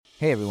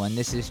Hey everyone,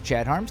 this is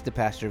Chad Harms, the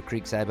pastor of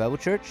Creekside Bible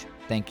Church.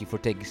 Thank you for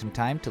taking some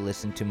time to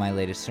listen to my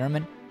latest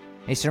sermon,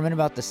 a sermon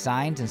about the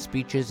signs and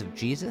speeches of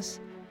Jesus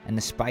and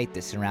the spite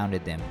that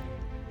surrounded them.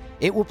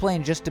 It will play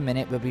in just a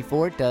minute, but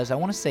before it does, I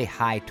want to say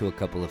hi to a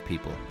couple of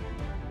people.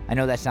 I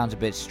know that sounds a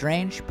bit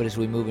strange, but as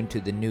we move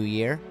into the new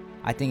year,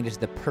 I think it is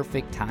the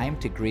perfect time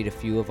to greet a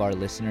few of our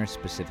listeners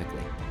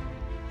specifically.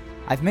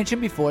 I've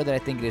mentioned before that I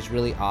think it is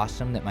really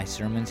awesome that my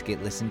sermons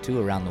get listened to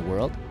around the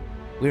world.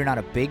 We are not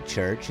a big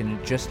church, and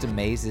it just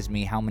amazes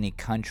me how many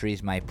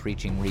countries my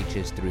preaching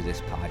reaches through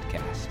this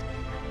podcast.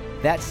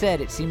 That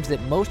said, it seems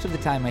that most of the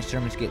time my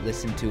sermons get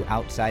listened to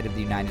outside of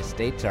the United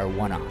States are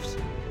one-offs.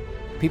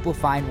 People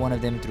find one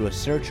of them through a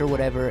search or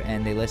whatever,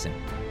 and they listen.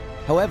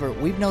 However,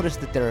 we've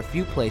noticed that there are a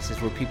few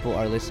places where people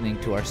are listening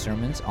to our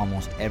sermons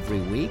almost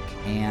every week,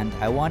 and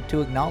I want to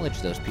acknowledge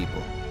those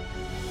people.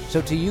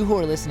 So to you who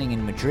are listening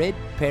in Madrid,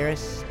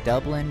 Paris,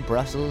 Dublin,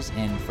 Brussels,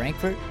 and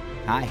Frankfurt,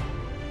 hi.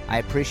 I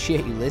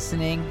appreciate you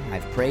listening.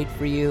 I've prayed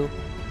for you.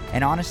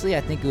 And honestly,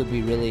 I think it would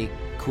be really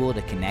cool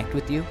to connect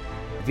with you.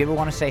 If you ever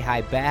want to say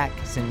hi back,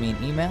 send me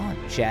an email at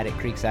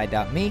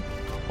chad@creekside.me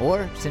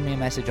or send me a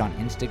message on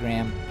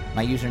Instagram.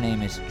 My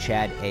username is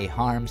Chad A.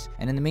 Harms.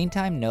 And in the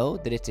meantime, know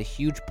that it's a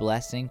huge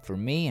blessing for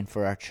me and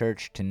for our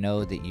church to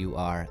know that you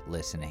are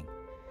listening.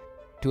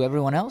 To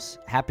everyone else,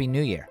 Happy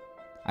New Year.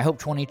 I hope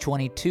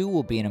 2022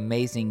 will be an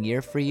amazing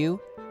year for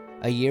you,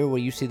 a year where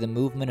you see the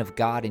movement of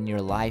God in your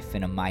life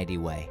in a mighty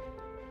way.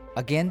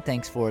 Again,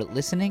 thanks for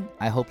listening.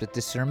 I hope that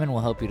this sermon will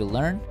help you to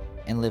learn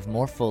and live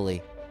more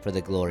fully for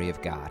the glory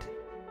of God.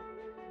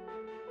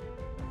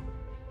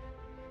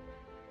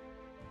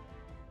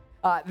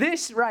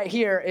 This right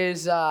here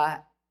is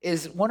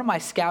one of my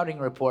scouting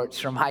reports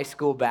from high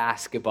school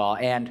basketball,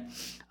 and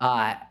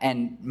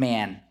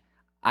man,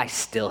 I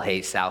still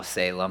hate South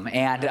Salem,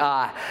 and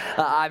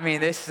I mean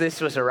this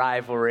was a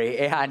rivalry,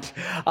 and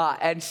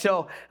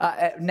so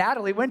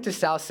Natalie went to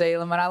South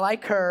Salem, and I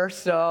like her,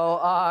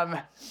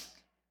 so.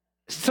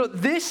 So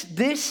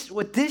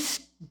what this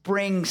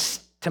brings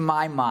to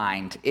my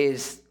mind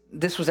is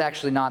this was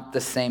actually not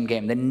the same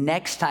game. The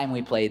next time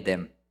we played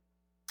them,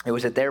 it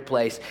was at their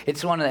place.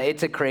 It's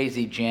a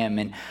crazy gym,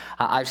 and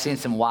I've seen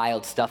some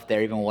wild stuff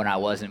there even when I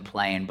wasn't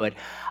playing. But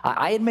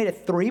I had made a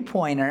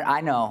three-pointer. I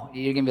know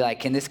you're gonna be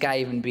like, can this guy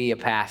even be a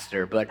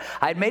pastor? But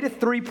I had made a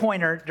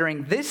three-pointer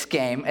during this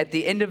game at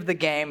the end of the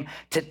game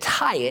to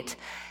tie it.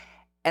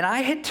 And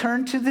I had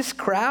turned to this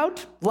crowd,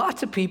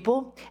 lots of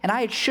people, and I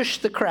had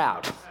shushed the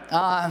crowd.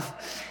 I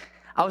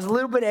was a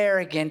little bit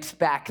arrogant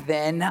back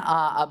then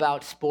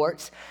about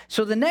sports.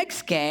 So the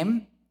next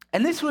game,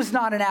 and this was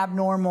not an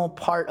abnormal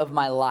part of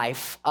my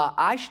life,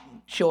 I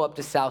show up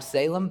to South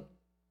Salem,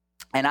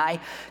 and I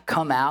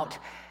come out,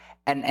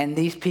 and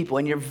these people,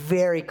 and you're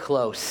very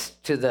close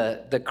to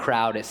the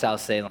crowd at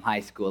South Salem High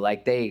School,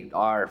 like they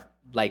are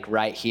like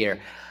right here.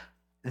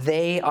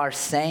 They are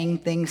saying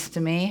things to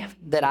me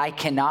that I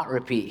cannot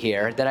repeat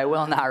here, that I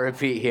will not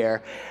repeat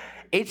here.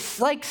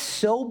 It's like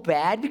so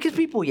bad because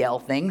people yell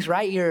things,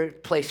 right? You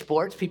play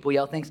sports, people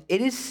yell things.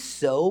 It is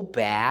so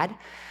bad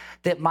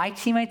that my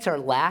teammates are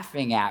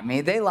laughing at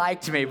me. They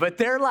liked me, but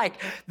they're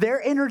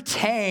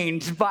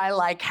entertained by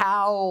like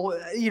how,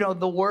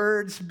 the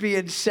words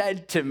being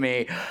said to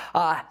me.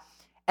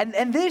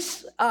 And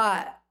this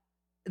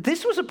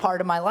was a part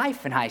of my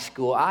life in high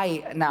school.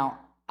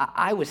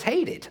 I was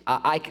hated.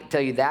 I can tell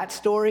you that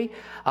story.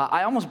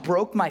 I almost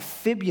broke my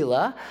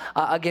fibula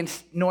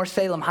against North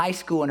Salem High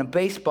School in a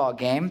baseball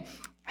game.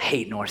 I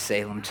hate North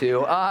Salem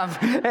too.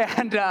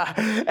 And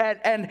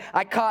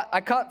I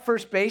caught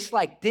first base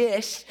like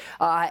this,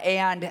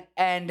 and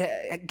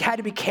had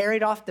to be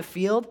carried off the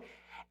field.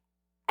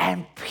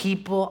 And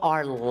people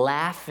are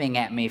laughing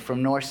at me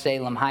from North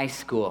Salem High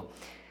School.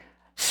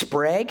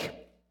 Sprague.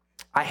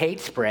 I hate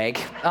Sprague.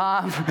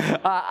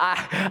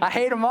 I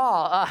hate them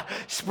all.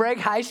 Sprague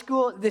High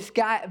School, this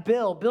guy,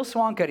 Bill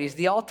Swancutt, he's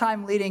the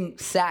all-time leading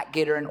sack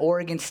getter in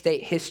Oregon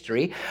State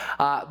history.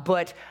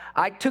 But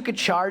I took a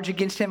charge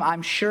against him.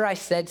 I'm sure I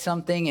said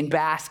something in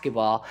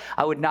basketball.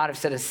 I would not have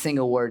said a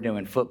single word to him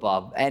in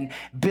football. And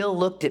Bill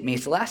looked at me.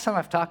 It's the last time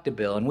I've talked to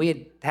Bill, and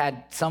we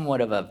had somewhat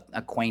of an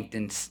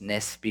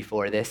acquaintanceness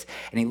before this.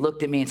 And he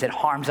looked at me and said,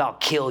 "Harms, I'll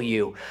kill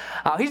you."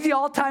 He's the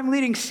all-time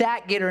leading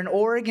sack getter in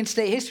Oregon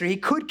State history. He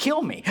could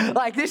kill me.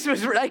 Like, this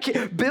was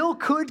like, Bill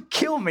could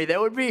kill me. That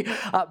would be,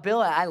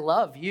 Bill, I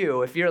love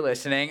you if you're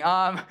listening. He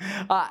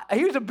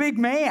was a big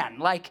man.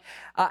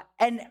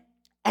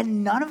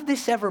 And none of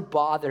this ever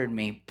bothered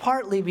me,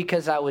 partly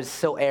because I was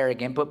so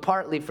arrogant, but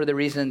partly for the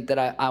reason that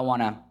I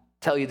want to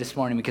tell you this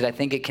morning, because I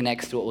think it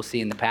connects to what we'll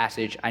see in the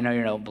passage. I know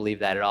you don't believe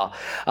that at all.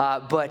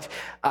 But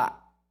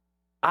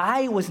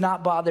I was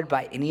not bothered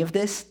by any of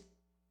this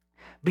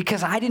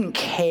because I didn't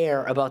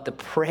care about the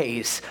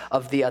praise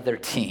of the other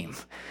team.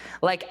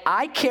 Like,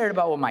 I cared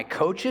about what my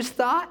coaches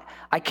thought.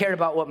 I cared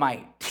about what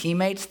my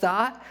teammates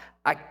thought.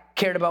 I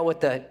cared about what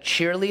the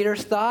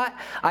cheerleaders thought.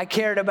 I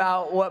cared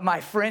about what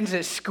my friends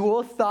at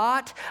school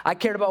thought. I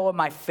cared about what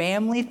my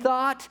family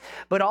thought.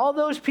 But all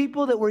those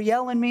people that were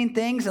yelling mean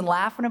things and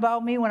laughing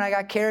about me when I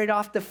got carried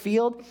off the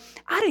field,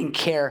 I didn't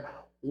care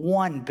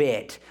one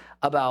bit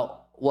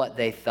about what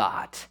they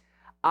thought.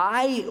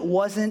 I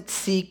wasn't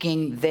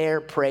seeking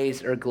their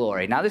praise or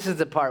glory. Now, this is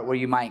the part where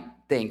you might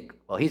think,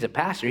 well, he's a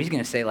pastor. He's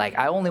going to say, like,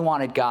 I only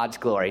wanted God's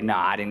glory. No,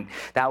 I didn't.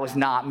 That was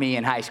not me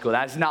in high school.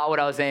 That's not what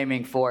I was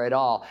aiming for at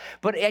all.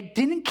 But I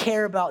didn't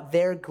care about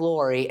their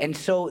glory. And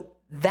so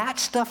that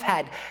stuff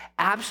had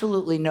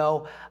absolutely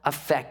no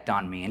effect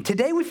on me. And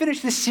today we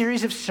finish this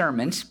series of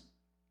sermons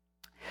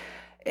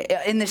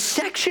in the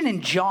section in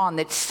John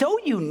that's so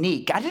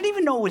unique. I didn't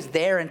even know it was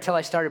there until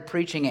I started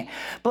preaching it.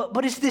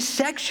 But it's this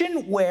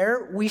section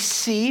where we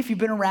see, if you've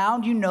been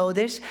around, you know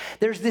this,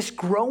 there's this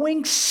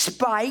growing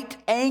spite,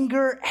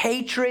 anger,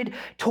 hatred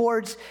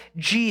towards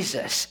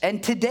Jesus.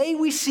 And today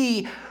we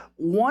see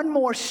one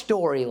more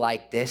story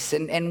like this,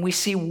 and we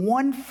see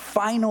one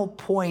final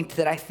point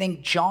that I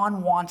think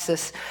John wants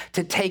us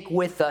to take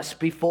with us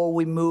before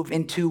we move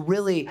into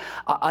really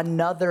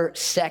another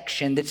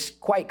section that's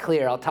quite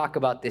clear. I'll talk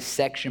about this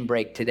section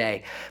break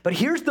today. But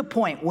here's the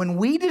point. When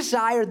we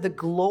desire the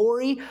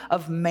glory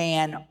of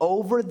man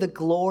over the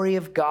glory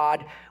of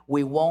God,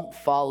 we won't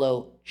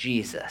follow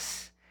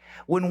Jesus.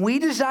 When we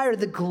desire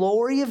the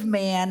glory of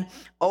man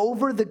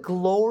over the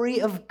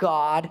glory of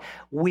God,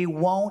 we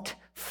won't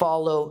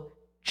follow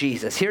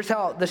Jesus. Here's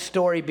how the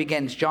story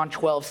begins, John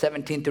 12,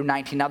 17 through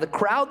 19. Now the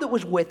crowd that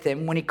was with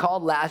him when he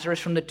called Lazarus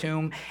from the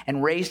tomb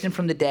and raised him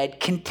from the dead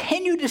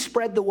continued to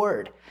spread the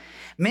word.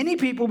 Many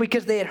people,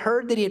 because they had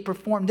heard that he had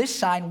performed this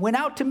sign, went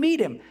out to meet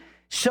him.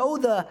 So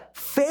the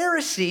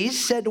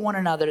Pharisees said to one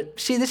another,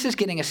 see, this is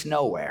getting us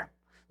nowhere.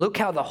 Look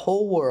how the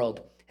whole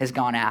world has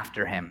gone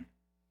after him.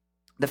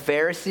 The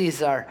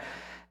Pharisees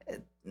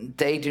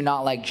they do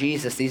not like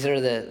Jesus. These are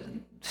the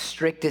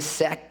strictest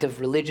sect of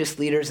religious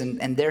leaders,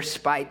 and their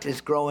spite is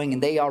growing,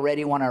 and they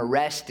already want to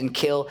arrest and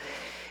kill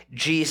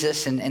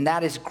Jesus, and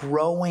that is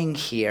growing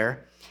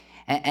here.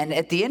 And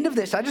at the end of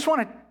this, I just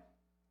want to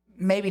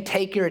maybe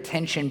take your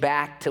attention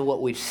back to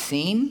what we've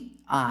seen,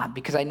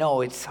 because I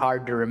know it's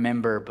hard to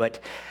remember, but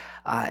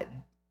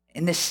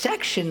in this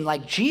section,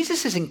 like,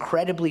 Jesus is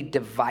incredibly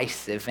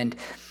divisive, and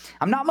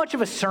I'm not much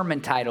of a sermon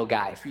title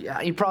guy.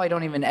 You probably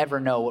don't even ever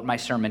know what my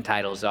sermon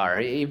titles are.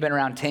 You've been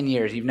around 10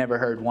 years. You've never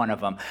heard one of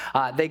them.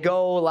 They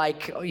go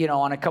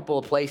on a couple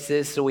of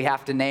places, so we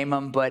have to name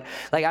them. But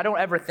I don't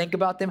ever think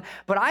about them.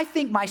 But I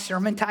think my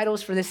sermon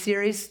titles for this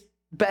series,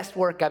 best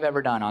work I've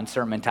ever done on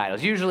sermon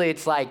titles. Usually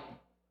it's like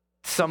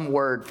some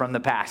word from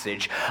the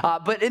passage.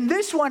 But in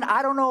this one,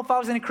 I don't know if I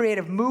was in a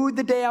creative mood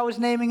the day I was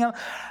naming them.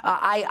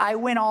 I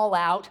went all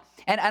out.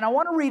 And I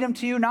want to read them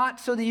to you,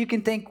 not so that you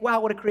can think, wow,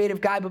 what a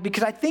creative guy, but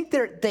because I think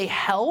they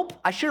help.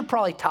 I should have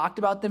probably talked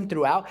about them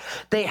throughout.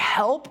 They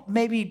help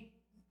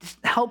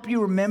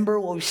you remember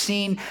what we've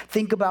seen,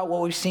 think about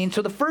what we've seen.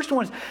 So the first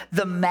one is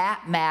the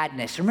mat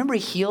madness. Remember, he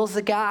heals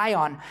the guy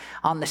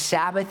on the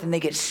Sabbath, and they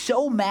get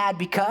so mad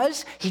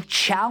because he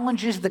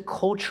challenges the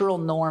cultural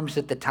norms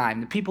at the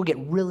time. The people get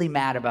really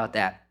mad about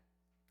that.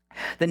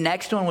 The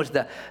next one was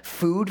the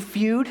food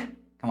feud.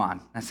 Come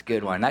on, that's a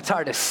good one. That's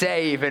hard to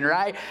say even,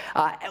 right?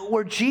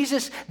 Where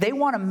Jesus, they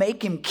want to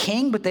make him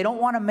king, but they don't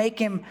want to make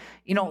him,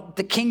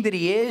 the king that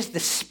he is, the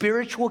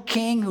spiritual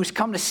king who's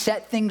come to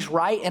set things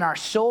right in our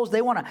souls.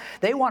 They want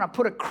to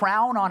put a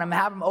crown on him,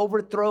 have him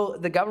overthrow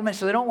the government,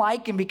 so they don't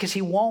like him because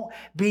he won't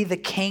be the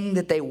king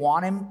that they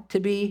want him to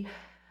be.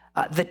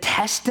 The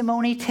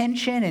testimony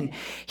tension, and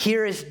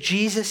here is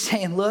Jesus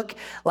saying, look,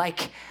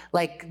 like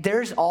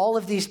there's all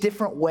of these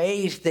different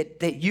ways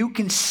that you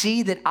can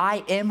see that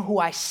I am who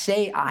I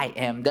say I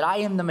am, that I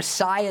am the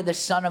Messiah, the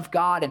Son of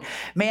God. And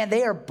man,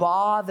 they are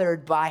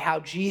bothered by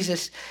how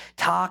Jesus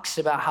talks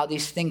about how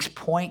these things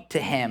point to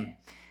him.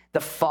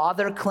 The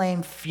Father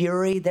claimed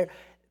fury.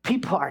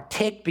 People are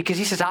ticked because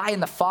he says, I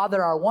and the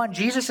Father are one.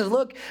 Jesus says,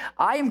 look,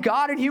 I am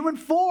God in human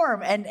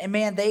form. And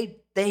man,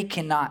 they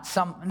cannot,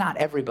 not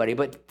everybody,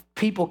 but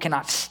people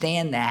cannot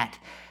stand that.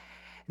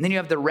 And then you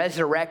have the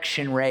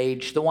resurrection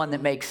rage, the one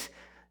that makes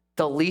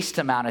the least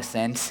amount of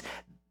sense.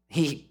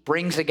 He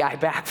brings a guy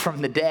back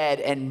from the dead,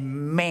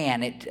 and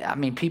man,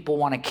 people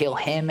want to kill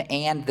him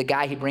and the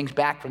guy he brings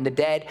back from the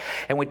dead.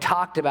 And we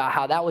talked about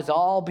how that was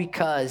all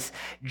because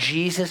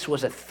Jesus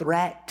was a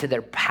threat to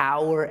their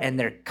power and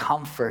their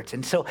comfort.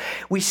 And so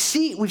we've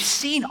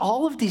seen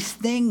all of these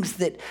things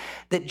that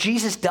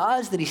Jesus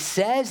does, that he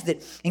says,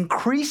 that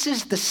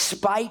increases the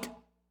spite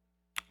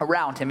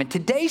around him. And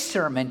today's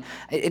sermon,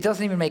 it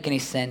doesn't even make any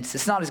sense.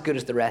 It's not as good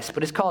as the rest,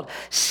 but it's called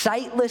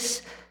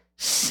Sightless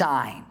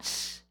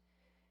Signs.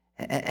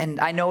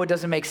 And I know it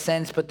doesn't make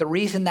sense, but the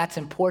reason that's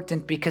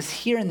important, because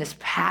here in this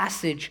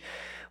passage,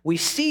 we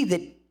see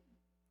that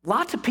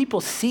lots of people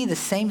see the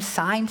same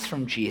signs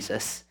from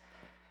Jesus,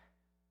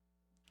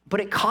 but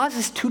it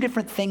causes two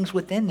different things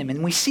within them.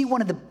 And we see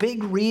one of the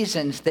big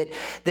reasons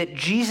that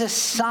Jesus'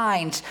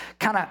 signs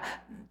kind of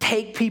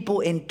take people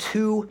in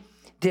two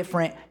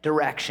different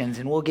directions.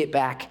 And we'll get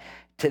back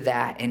to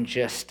that in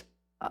just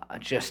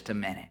just a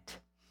minute.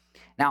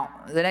 Now,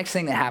 the next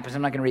thing that happens,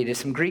 I'm not going to read it,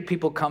 some Greek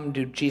people come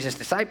to Jesus'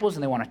 disciples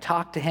and they want to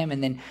talk to him.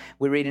 And then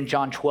we read in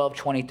John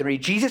 12:23,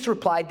 Jesus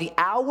replied, "The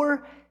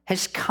hour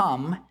has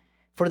come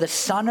for the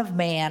Son of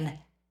Man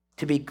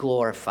to be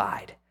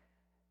glorified."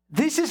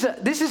 This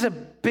is a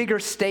bigger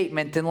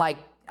statement than like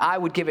I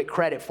would give it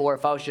credit for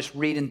if I was just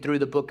reading through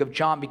the book of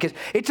John, because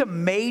it's a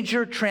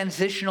major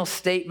transitional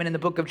statement in the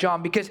book of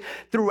John, because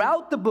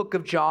throughout the book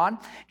of John,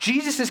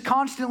 Jesus has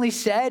constantly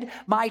said,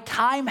 "My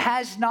time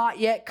has not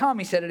yet come."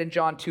 He said it in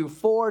John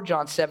 2:4,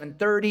 John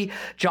 7:30,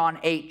 John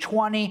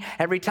 8:20.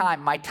 Every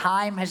time, "My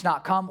time has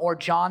not come," or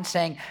John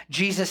saying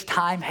Jesus'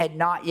 time had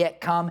not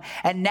yet come.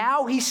 And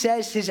now he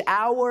says his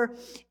hour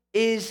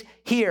is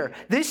here.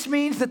 This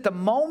means that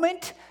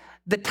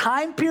the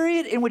time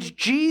period in which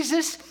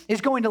Jesus is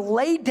going to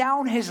lay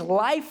down his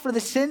life for the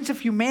sins of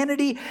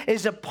humanity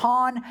is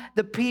upon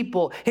the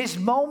people. His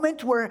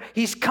moment where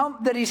he's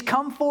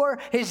come for,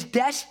 his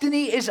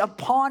destiny is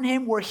upon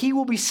him, where he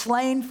will be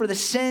slain for the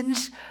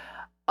sins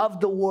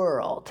of the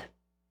world.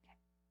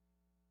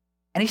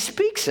 And he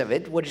speaks of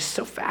it, which is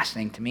so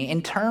fascinating to me,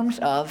 in terms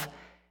of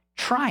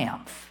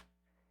triumph.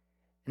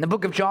 In the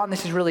book of John,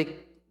 this is really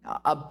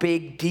a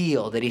big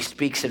deal that he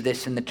speaks of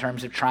this in the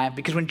terms of triumph,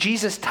 because when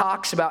Jesus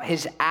talks about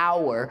his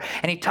hour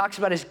and he talks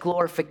about his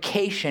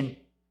glorification,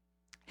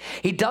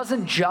 he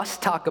doesn't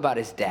just talk about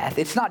his death.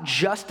 It's not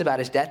just about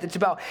his death. It's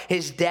about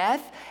his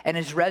death and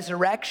his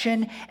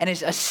resurrection and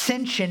his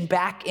ascension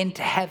back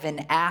into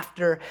heaven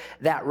after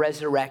that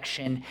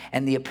resurrection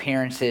and the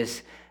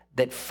appearances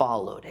that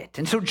followed it.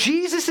 And so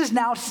Jesus is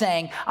now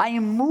saying, I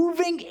am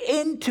moving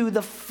into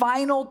the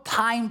final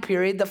time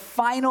period, the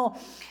final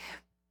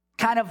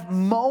kind of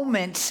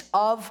moments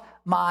of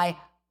my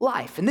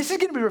life. And this is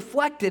going to be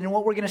reflected in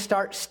what we're going to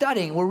start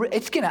studying.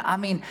 It's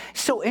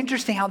so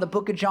interesting how the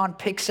book of John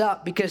picks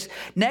up, because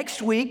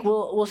next week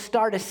we'll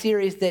start a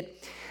series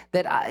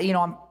that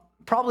I'm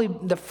probably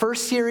the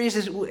first series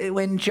is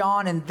when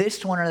John and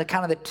this one are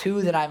the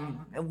two that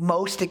I'm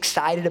most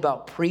excited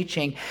about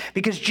preaching,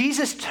 because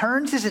Jesus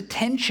turns his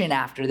attention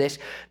after this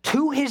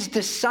to his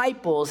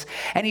disciples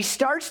and he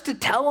starts to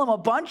tell them a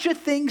bunch of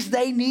things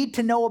they need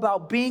to know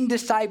about being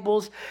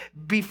disciples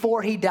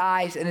before he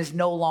dies and is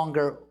no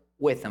longer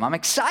with them. I'm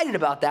excited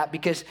about that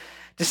because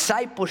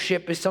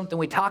discipleship is something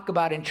we talk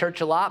about in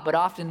church a lot, but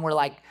often we're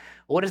like,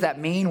 what does that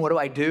mean? What do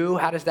I do?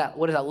 What does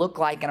that look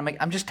like? And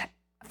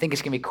I think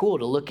it's going to be cool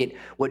to look at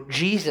what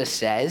Jesus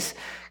says,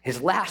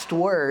 his last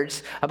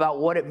words about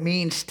what it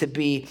means to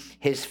be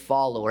his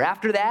follower.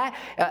 After that,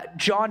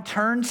 John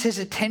turns his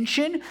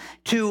attention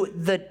to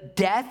the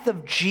death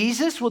of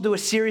Jesus. We'll do a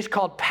series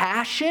called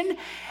Passion.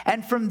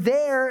 And from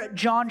there,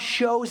 John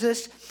shows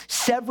us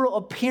several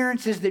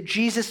appearances that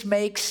Jesus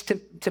makes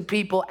to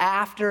people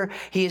after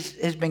he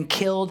has been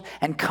killed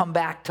and come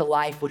back to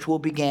life, which will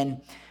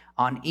begin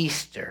on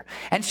Easter.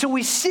 And so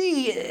we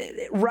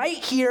see right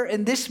here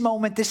in this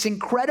moment, this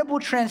incredible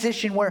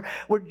transition where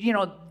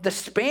the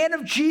span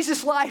of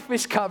Jesus' life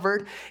is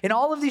covered in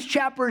all of these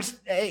chapters,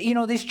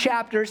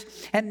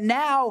 and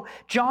now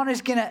John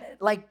is going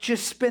to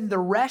just spend the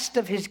rest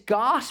of his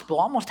gospel,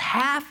 almost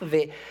half of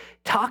it,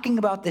 talking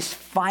about this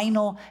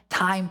final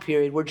time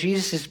period where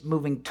Jesus is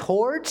moving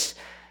towards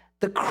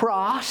the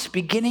cross,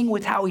 beginning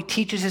with how he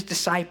teaches his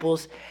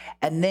disciples,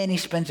 and then he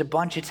spends a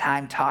bunch of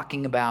time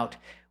talking about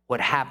what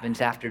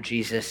happens after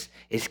Jesus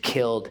is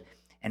killed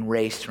and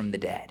raised from the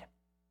dead.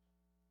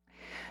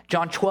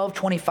 John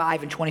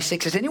 12:25 and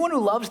 26 says, anyone who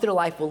loves their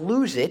life will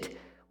lose it,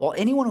 while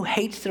anyone who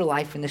hates their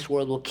life in this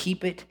world will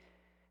keep it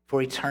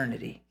for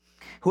eternity.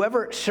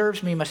 Whoever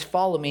serves me must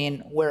follow me,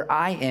 and where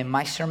I am,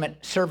 my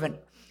servant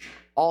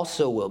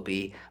also will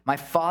be. My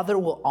Father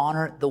will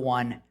honor the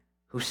one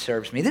who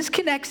serves me. This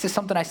connects to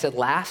something I said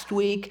last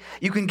week.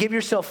 You can give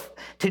yourself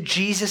to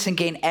Jesus and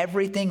gain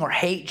everything, or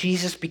hate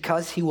Jesus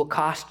because he will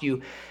cost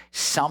you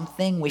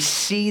something. We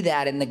see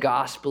that in the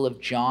Gospel of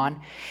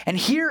John. And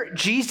here,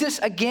 Jesus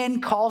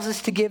again calls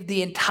us to give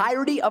the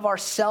entirety of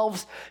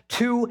ourselves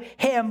to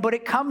him, but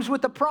it comes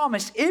with a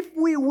promise. If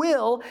we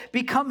will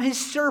become his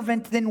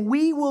servant, then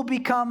we will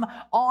become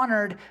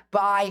honored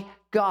by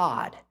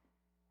God.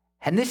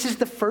 And this is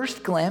the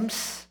first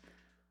glimpse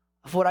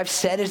of what I've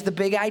said is the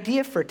big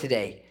idea for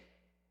today.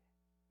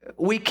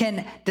 We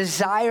can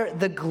desire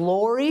the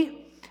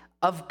glory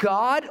of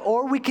God,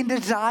 or we can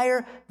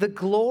desire the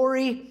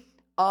glory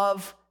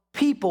of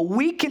people.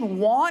 We can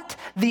want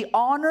the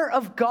honor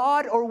of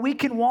God, or we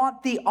can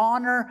want the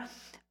honor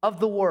of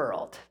the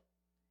world.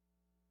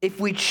 If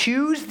we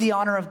choose the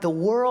honor of the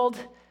world,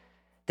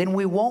 then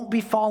we won't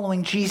be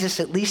following Jesus,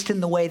 at least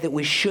in the way that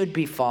we should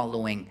be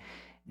following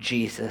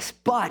Jesus.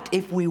 But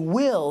if we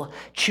will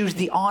choose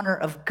the honor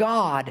of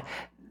God,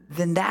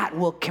 then that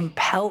will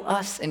compel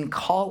us and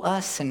call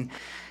us and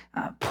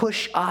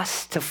push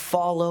us to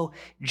follow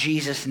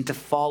Jesus and to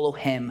follow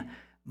him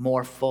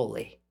more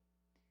fully.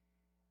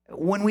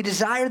 When we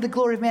desire the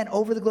glory of man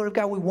over the glory of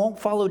God, we won't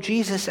follow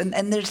Jesus. And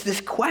there's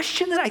this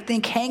question that I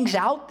think hangs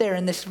out there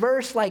in this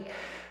verse, like,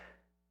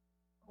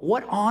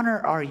 what honor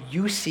are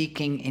you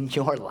seeking in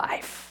your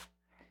life?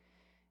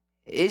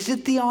 Is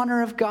it the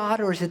honor of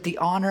God, or is it the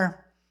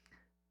honor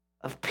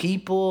of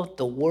people,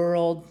 the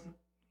world?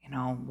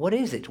 What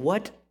is it?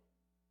 What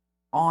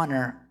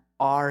honor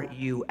are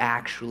you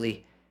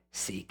actually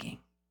seeking?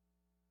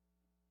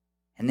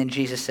 And then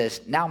Jesus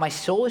says, now my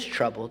soul is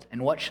troubled,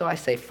 and what shall I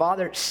say?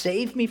 Father,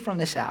 save me from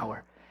this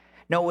hour.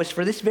 No, it was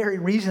for this very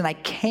reason I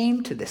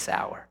came to this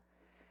hour.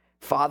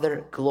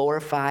 Father,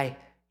 glorify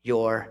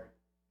your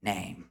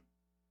name.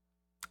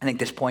 I think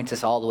this points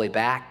us all the way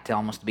back to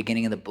almost the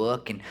beginning of the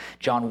book. In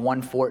John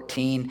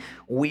 1:14,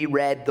 we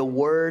read, the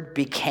Word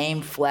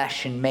became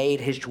flesh and made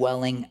his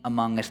dwelling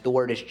among us. The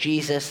Word is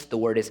Jesus. The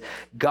Word is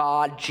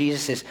God.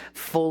 Jesus is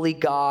fully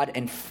God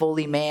and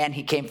fully man.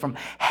 He came from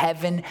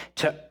heaven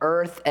to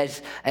earth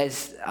as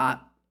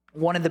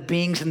one of the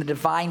beings in the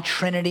divine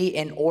Trinity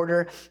in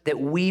order that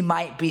we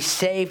might be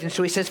saved. And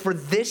so he says, for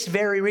this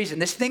very reason,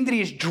 this thing that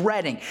he is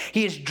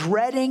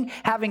dreading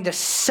having to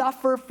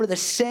suffer for the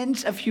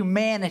sins of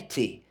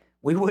humanity.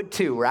 We would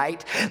too,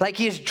 right? Like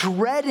he is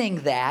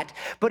dreading that,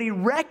 but he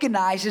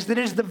recognizes that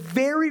it is the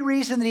very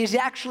reason that he's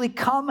actually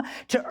come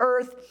to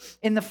earth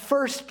in the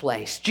first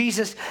place.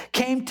 Jesus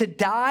came to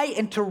die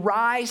and to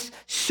rise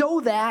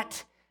so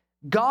that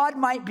God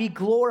might be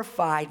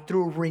glorified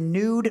through a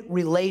renewed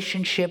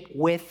relationship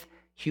with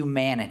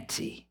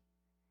humanity.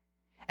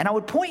 And I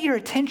would point your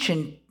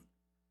attention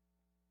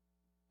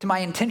to my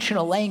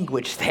intentional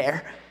language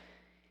there.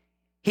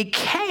 He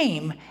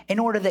came in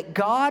order that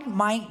God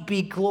might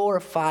be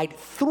glorified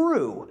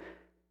through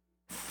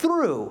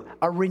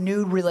a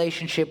renewed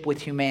relationship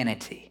with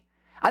humanity.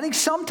 I think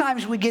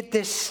sometimes we get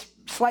this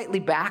slightly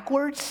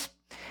backwards.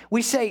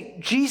 We say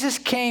Jesus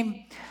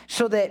came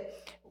so that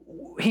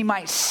he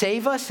might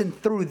save us, and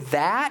through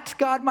that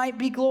God might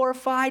be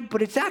glorified,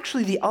 but it's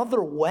actually the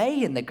other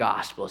way in the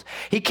Gospels.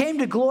 He came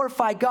to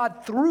glorify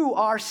God through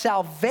our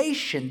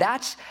salvation.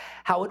 That's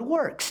how it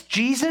works.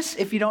 Jesus,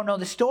 if you don't know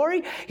the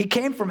story, he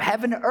came from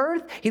heaven to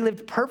earth. He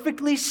lived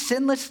perfectly,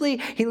 sinlessly.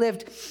 He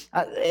lived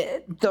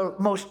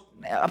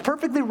a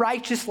perfectly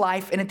righteous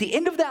life. And at the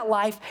end of that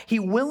life, he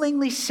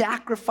willingly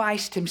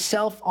sacrificed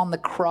himself on the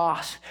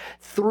cross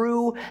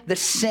through the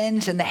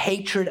sins and the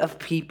hatred of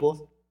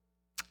people.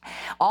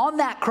 On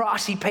that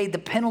cross, he paid the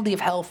penalty of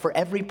hell for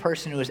every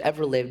person who has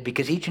ever lived,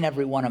 because each and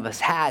every one of us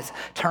has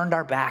turned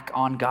our back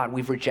on God.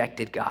 We've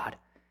rejected God.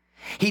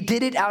 He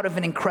did it out of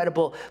an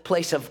incredible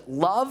place of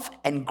love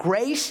and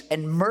grace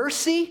and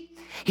mercy.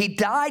 He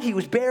died, he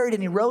was buried,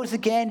 and he rose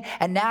again.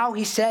 And now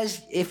he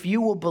says, if you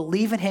will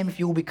believe in him, if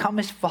you will become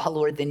his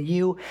follower, then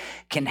you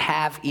can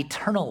have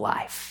eternal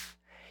life.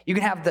 You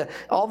can have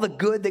all the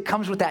good that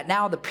comes with that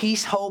now, the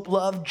peace, hope,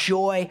 love,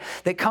 joy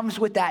that comes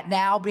with that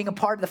now, being a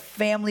part of the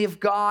family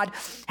of God,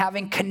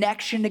 having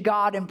connection to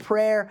God in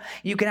prayer.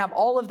 You can have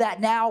all of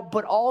that now,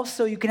 but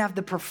also you can have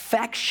the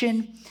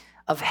perfection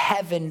of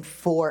heaven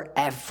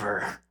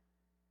forever.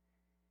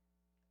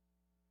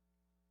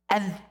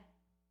 And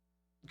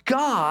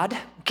God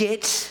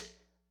gets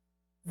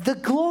the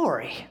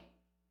glory.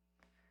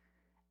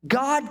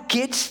 God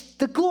gets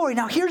the glory.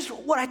 Now, here's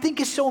what I think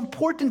is so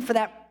important for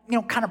that,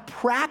 kind of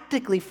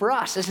practically for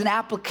us, as an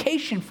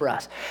application for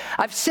us.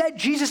 I've said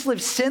Jesus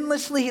lived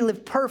sinlessly, he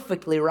lived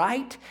perfectly,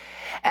 right?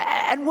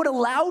 And what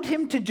allowed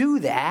him to do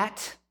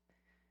that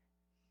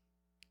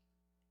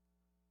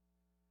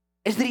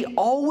is that he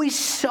always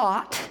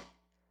sought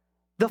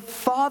the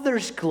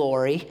Father's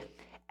glory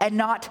and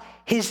not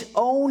his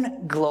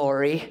own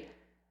glory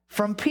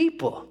from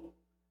people.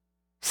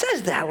 It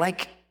says that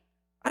like,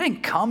 I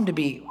didn't come to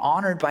be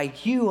honored by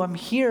you. I'm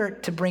here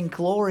to bring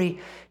glory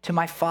to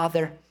my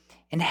Father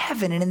in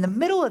heaven. And in the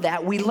middle of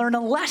that, we learn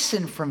a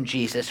lesson from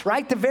Jesus,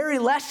 right? The very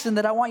lesson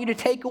that I want you to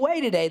take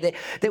away today,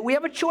 that we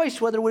have a choice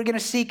whether we're going to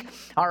seek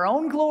our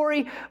own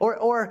glory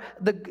or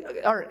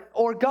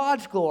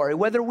God's glory,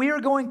 whether we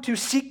are going to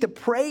seek the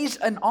praise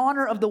and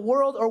honor of the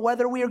world or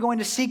whether we are going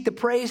to seek the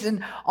praise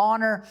and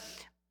honor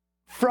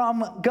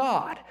from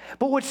God.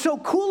 But what's so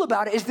cool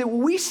about it is that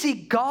when we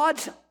seek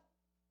God's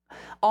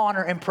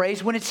honor and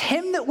praise, when it's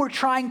him that we're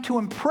trying to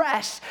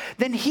impress,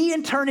 then he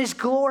in turn is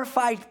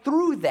glorified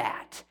through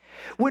that.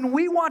 When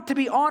we want to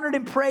be honored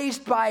and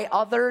praised by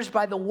others,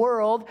 by the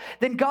world,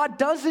 then God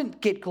doesn't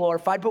get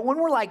glorified. But when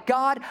we're like,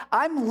 God,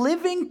 I'm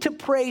living to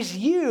praise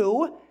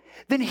you,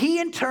 then he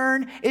in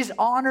turn is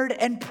honored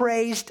and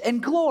praised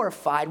and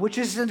glorified, which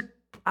is,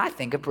 I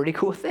think, a pretty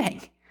cool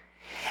thing.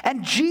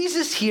 And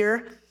Jesus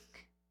here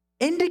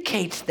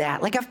indicates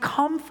that. Like, I've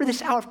come for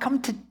this hour. I've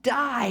come to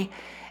die.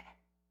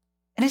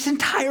 And his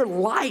entire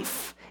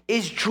life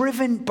is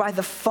driven by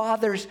the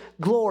Father's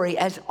glory,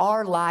 as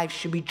our lives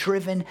should be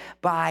driven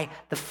by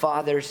the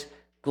Father's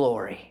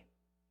glory.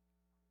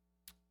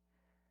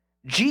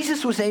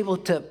 Jesus was able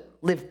to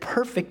live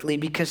perfectly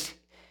because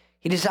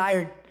he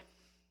desired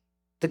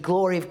the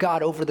glory of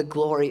God over the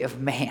glory of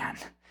man.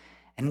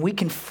 And we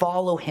can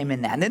follow him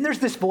in that. And then there's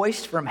this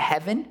voice from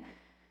heaven.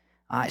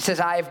 It says,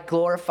 I have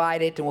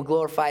glorified it and will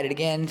glorify it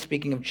again,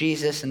 speaking of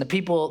Jesus. And the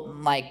people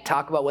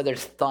talk about whether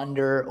it's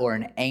thunder or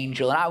an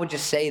angel. And I would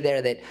just say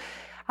there that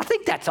I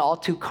think that's all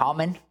too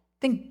common. I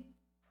think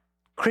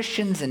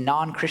Christians and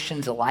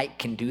non-Christians alike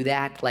can do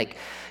that. Like,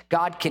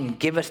 God can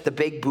give us the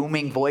big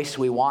booming voice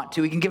we want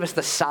to. He can give us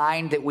the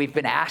sign that we've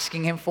been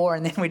asking him for,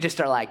 and then we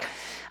just are like,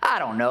 I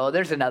don't know,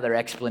 there's another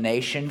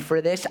explanation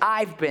for this.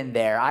 I've been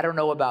there. I don't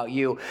know about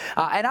you.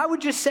 And I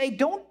would just say,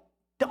 don't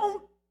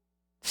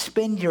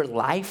spend your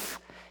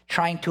life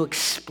trying to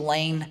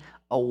explain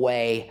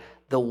away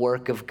the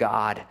work of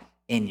God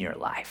in your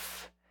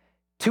life.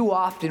 Too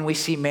often we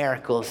see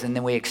miracles and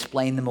then we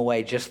explain them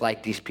away just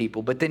like these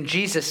people. But then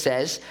Jesus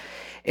says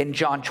in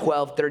John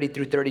 12, 30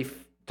 through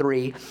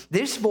 33,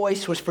 this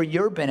voice was for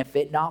your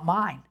benefit, not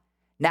mine.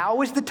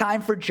 Now is the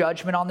time for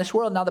judgment on this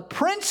world. Now the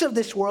prince of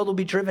this world will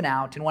be driven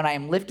out, and when I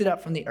am lifted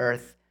up from the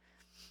earth,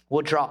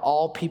 will draw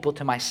all people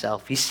to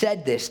myself. He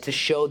said this to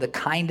show the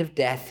kind of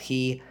death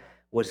he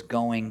was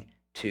going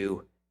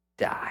to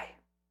die.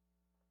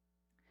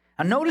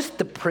 Now notice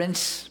the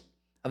prince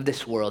of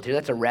this world here.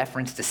 That's a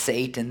reference to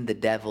Satan, the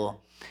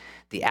devil,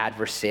 the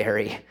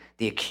adversary,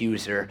 the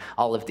accuser,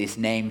 all of these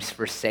names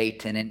for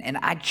Satan. And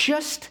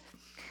it's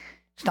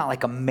not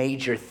like a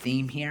major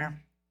theme here,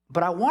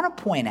 but I want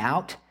to point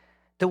out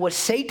that what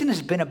Satan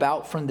has been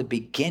about from the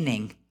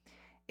beginning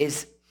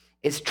is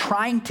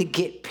trying to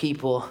get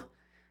people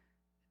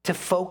to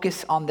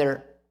focus on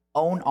their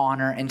own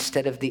honor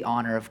instead of the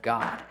honor of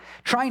God.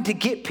 Trying to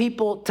get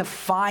people to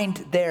find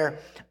their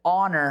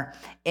honor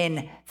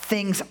in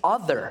things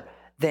other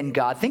than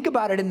God. Think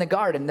about it in the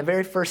garden. The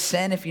very first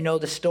sin, if you know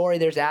the story,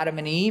 there's Adam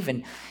and Eve,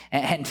 and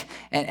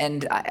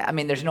I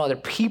mean, there's no other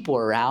people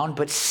around,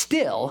 but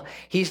still,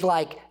 he's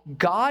like,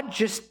 God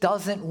just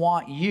doesn't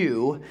want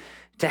you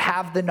to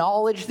have the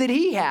knowledge that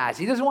he has.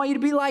 He doesn't want you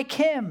to be like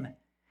him.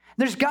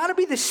 There's got to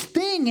be this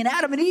thing in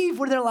Adam and Eve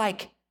where they're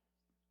like,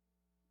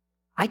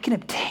 I can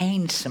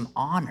obtain some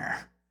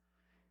honor.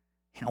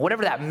 You know,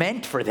 whatever that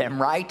meant for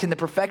them, right? In the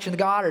perfection of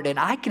God, and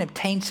I can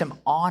obtain some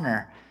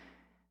honor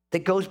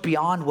that goes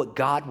beyond what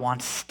God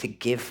wants to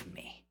give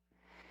me.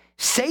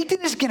 Satan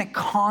is going to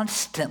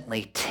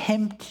constantly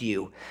tempt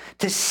you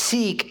to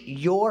seek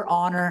your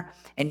honor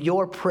and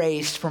your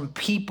praise from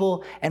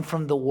people and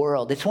from the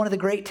world. It's one of the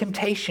great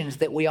temptations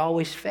that we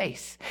always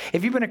face.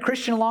 If you've been a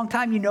Christian a long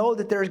time, you know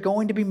that there's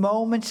going to be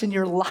moments in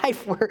your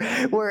life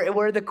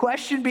where the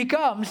question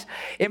becomes,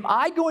 am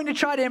I going to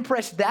try to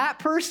impress that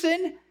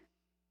person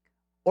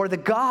or the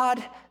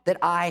God that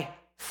I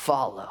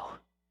follow?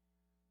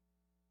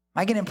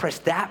 Am I going to impress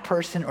that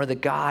person or the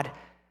God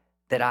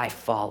that I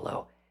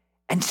follow?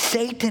 And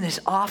Satan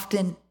is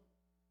often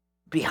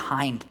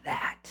behind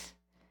that.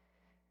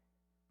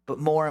 But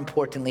more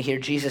importantly here,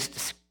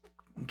 Jesus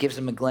gives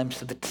him a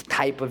glimpse of the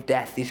type of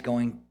death he's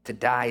going to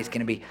die. He's going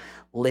to be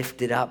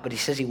lifted up, but he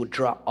says he would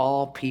draw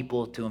all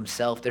people to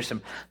himself. There's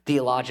some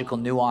theological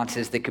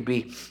nuances that could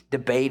be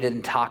debated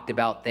and talked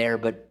about there,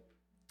 but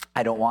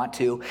I don't want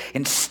to.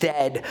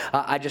 Instead,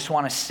 I just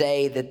want to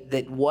say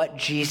that what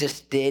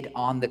Jesus did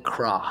on the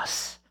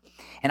cross,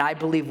 and I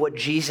believe what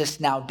Jesus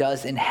now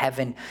does in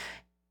heaven,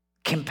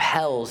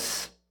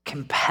 compels,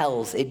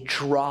 it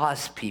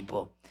draws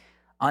people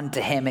unto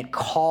him. It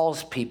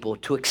calls people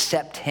to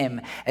accept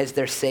him as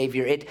their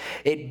Savior.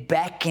 It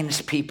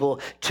beckons people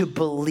to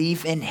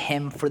believe in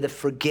him for the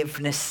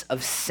forgiveness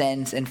of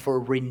sins and for a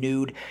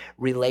renewed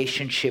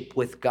relationship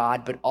with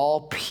God. But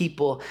all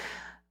people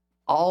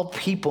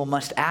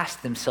must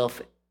ask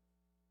themselves,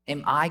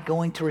 am I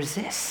going to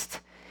resist?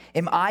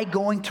 Am I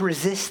going to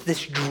resist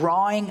this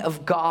drawing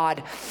of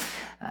God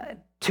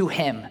to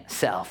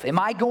himself? Am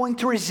I going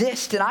to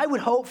resist? And I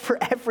would hope for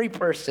every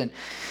person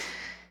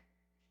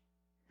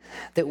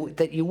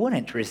that you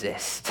wouldn't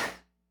resist,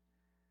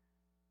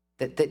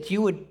 that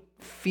you would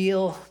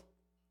feel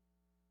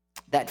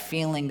that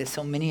feeling that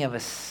so many of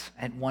us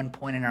at one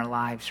point in our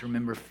lives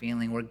remember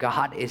feeling, where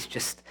God is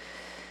just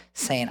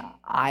saying,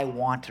 I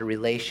want a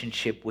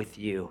relationship with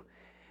you.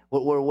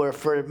 Where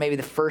for maybe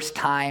the first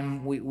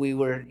time we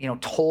were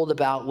told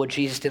about what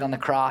Jesus did on the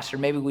cross, or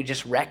maybe we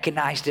just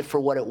recognized it for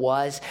what it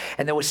was,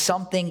 and there was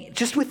something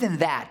just within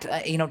that,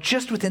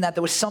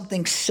 there was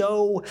something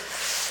so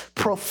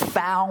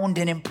profound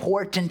and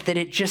important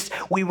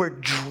that we were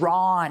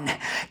drawn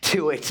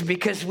to it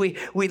because we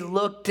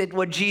looked at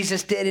what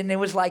Jesus did, and it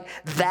was like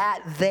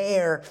that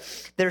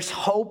there's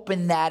hope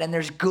in that, and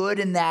there's good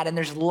in that, and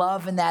there's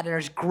love in that, and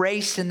there's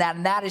grace in that,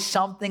 and that is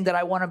something that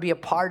I want to be a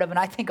part of. And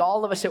I think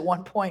all of us at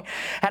one point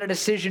had a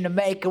decision to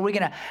make. Are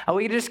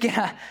we just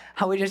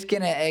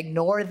gonna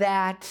ignore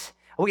that?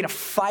 Are we gonna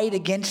fight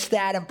against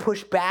that and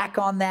push back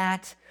on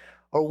that?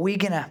 Or are we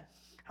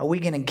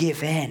gonna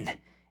give in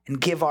and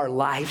give our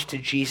lives to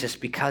Jesus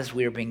because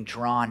we are being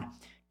drawn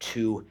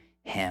to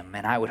him?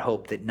 And I would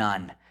hope that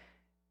none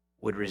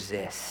would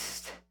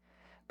resist.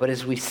 But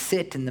as we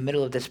sit in the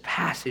middle of this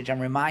passage, I'm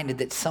reminded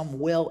that some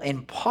will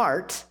in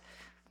part,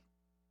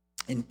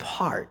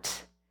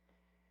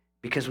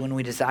 because when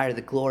we desire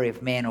the glory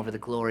of man over the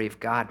glory of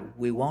God,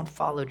 we won't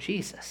follow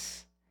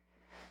Jesus.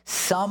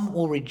 Some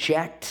will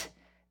reject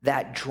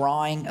that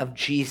drawing of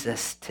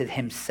Jesus to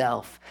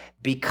himself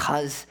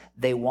because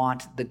they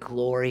want the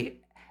glory,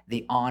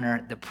 the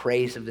honor, the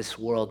praise of this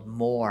world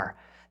more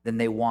than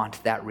they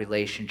want that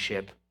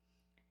relationship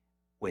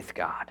with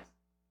God.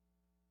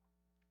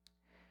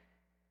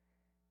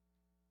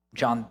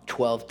 John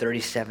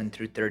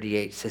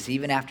 12:37-38 says,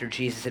 even after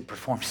Jesus had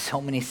performed so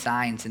many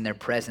signs in their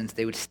presence,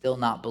 they would still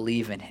not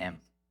believe in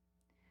him.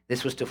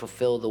 This was to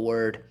fulfill the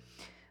word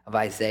of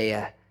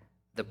Isaiah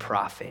the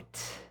prophet.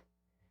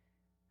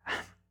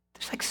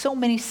 There's like so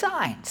many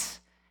signs.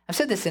 I've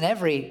said this in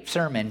every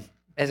sermon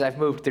as I've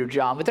moved through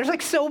John, but there's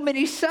like so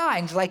many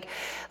signs. Like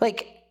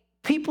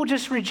people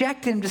just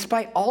reject him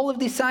despite all of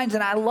these signs.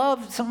 And I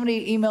love,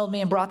 somebody emailed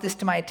me and brought this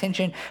to my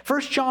attention.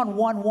 1 John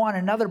 1:1,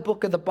 another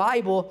book of the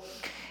Bible,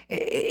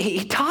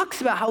 he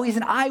talks about how he's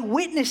an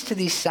eyewitness to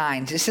these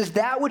signs. It says,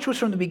 that which was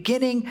from the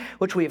beginning,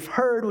 which we have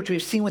heard, which we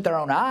have seen with our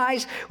own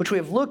eyes, which we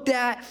have looked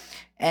at,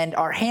 and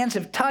our hands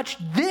have touched,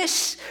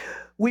 this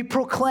we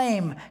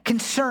proclaim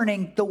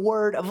concerning the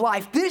word of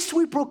life. This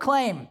we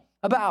proclaim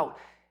about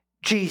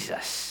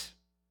Jesus.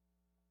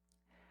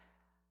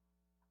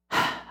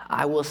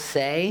 I will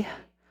say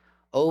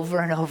over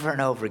and over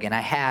and over again,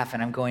 I have,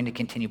 and I'm going to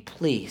continue,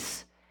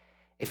 please,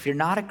 if you're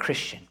not a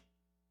Christian,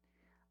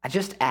 I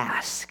just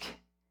ask,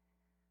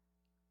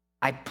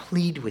 I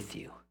plead with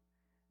you,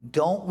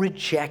 don't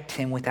reject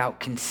him without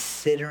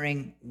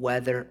considering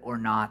whether or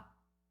not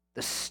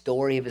the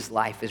story of his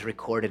life as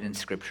recorded in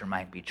Scripture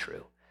might be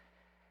true.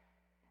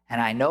 And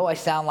I know I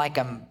sound like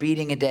I'm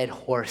beating a dead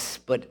horse,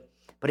 but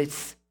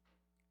it's,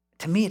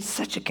 to me, it's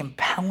such a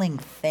compelling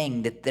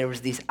thing that there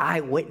was these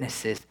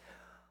eyewitnesses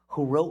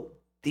who wrote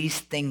these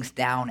things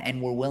down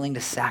and were willing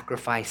to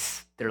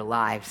sacrifice their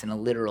lives in a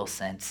literal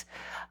sense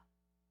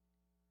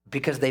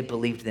because they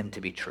believed them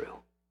to be true.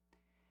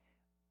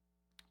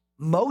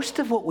 Most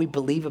of what we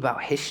believe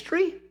about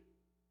history,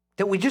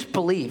 that we just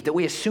believe, that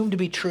we assume to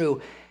be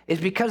true, is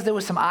because there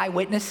was some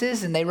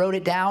eyewitnesses and they wrote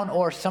it down,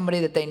 or somebody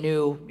that they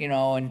knew,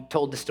 and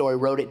told the story,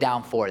 wrote it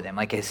down for them,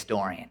 like a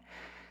historian.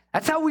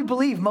 That's how we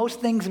believe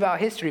most things about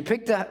history.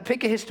 Pick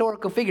a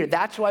historical figure.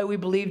 That's why we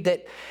believe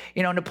that,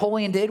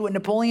 Napoleon did what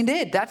Napoleon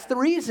did. That's the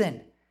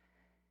reason.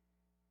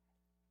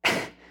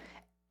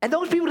 And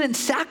those people didn't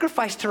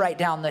sacrifice to write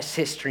down this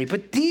history,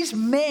 but these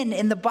men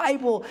in the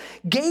Bible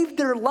gave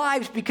their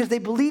lives because they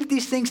believed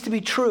these things to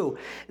be true.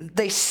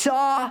 They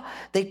saw,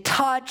 they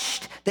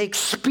touched, they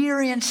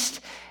experienced.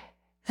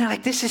 They're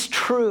like, this is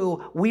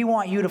true. We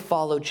want you to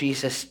follow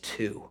Jesus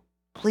too.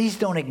 Please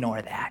don't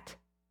ignore that.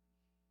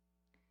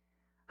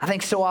 I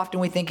think so often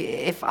we think,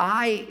 if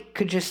I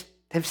could just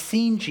have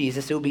seen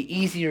Jesus, it would be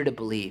easier to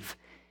believe.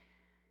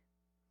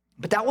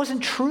 But that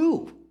wasn't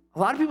true. A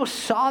lot of people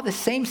saw the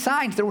same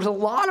signs. There was a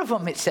lot of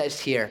them, it says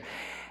here.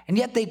 And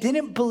yet they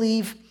didn't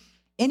believe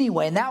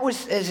anyway. And that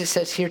was, as it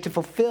says here, to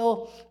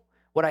fulfill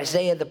what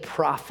Isaiah the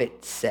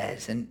prophet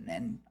says.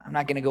 And I'm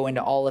not going to go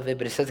into all of it,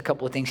 but it says a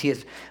couple of things. He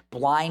has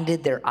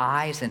blinded their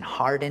eyes and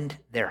hardened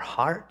their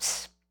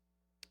hearts.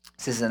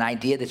 This is an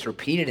idea that's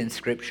repeated in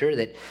Scripture,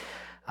 that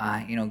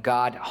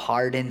God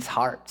hardens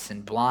hearts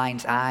and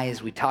blinds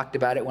eyes. We talked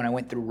about it when I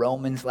went through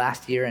Romans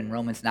last year, in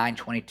Romans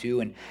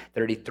 9:22 and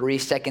 33.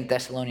 2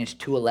 Thessalonians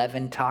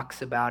 2:11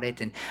 talks about it.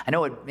 And I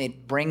know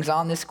it brings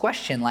on this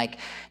question, like,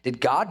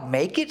 did God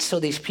make it so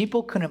these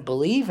people couldn't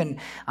believe? And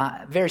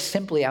very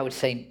simply, I would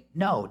say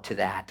no to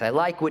that. I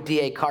like what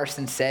D.A.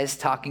 Carson says,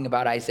 talking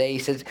about Isaiah. He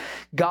says,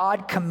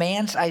 God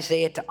commands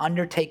Isaiah to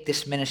undertake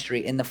this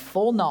ministry in the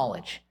full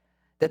knowledge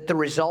that the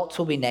results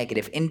will be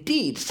negative.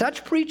 Indeed,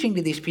 such preaching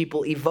to these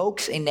people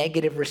evokes a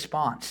negative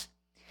response,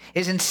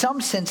 is in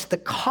some sense the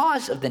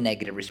cause of the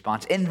negative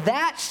response. In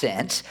that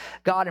sense,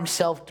 God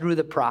himself, through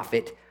the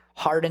prophet,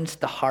 hardens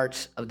the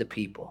hearts of the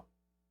people.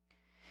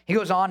 He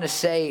goes on to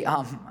say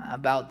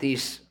about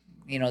these,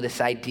 this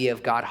idea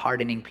of God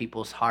hardening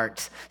people's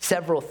hearts,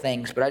 several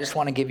things, but I just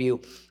want to give you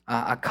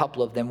a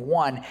couple of them.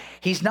 One,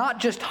 he's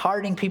not just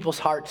hardening people's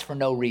hearts for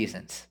no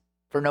reasons.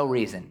 For no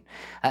reason.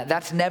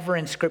 That's never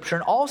in Scripture.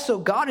 And also,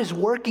 God is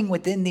working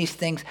within these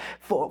things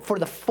for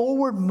the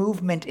forward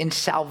movement in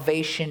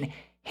salvation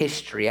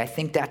history. I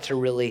think that's a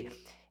really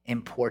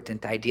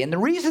important idea. And the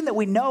reason that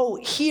we know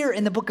here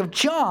in the book of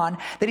John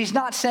that he's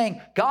not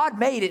saying God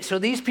made it so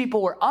these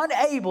people were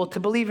unable to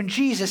believe in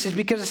Jesus is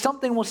because of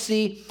something we'll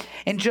see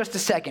in just a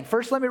second.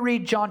 First, let me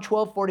read John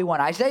 12:41.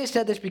 Isaiah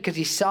said this because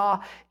he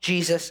saw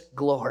Jesus'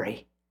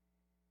 glory.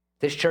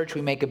 This church,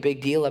 we make a big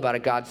deal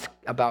about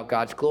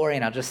God's glory,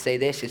 and I'll just say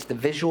this. It's the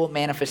visual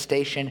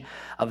manifestation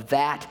of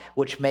that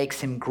which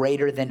makes him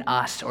greater than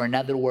us, or in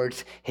other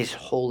words, his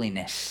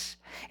holiness.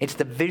 It's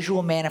the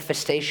visual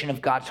manifestation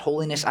of God's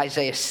holiness.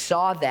 Isaiah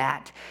saw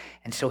that,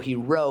 and so he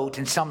wrote.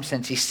 In some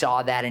sense, he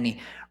saw that, and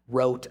he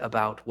wrote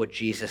about what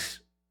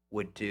Jesus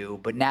would do.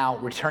 But now,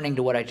 returning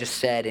to what I just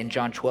said in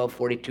John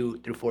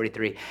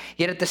 12:42-43,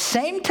 yet at the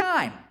same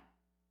time,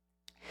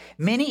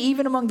 many,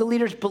 even among the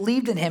leaders,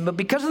 believed in him, but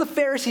because of the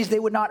Pharisees, they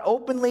would not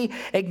openly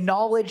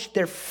acknowledge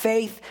their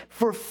faith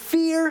for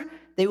fear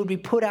they would be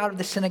put out of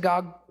the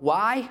synagogue.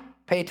 Why?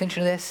 Pay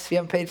attention to this if you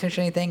haven't paid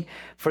attention to anything.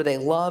 For they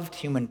loved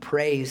human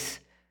praise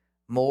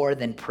more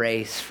than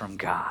praise from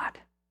God.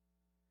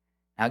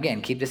 Now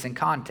again, keep this in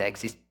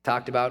context. He's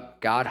talked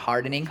about God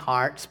hardening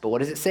hearts, but what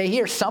does it say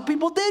here? Some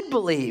people did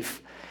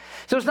believe.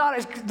 So it's not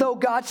as though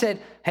God said,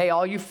 hey,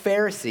 all you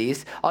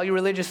Pharisees, all you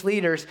religious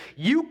leaders,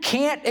 you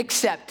can't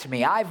accept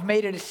me. I've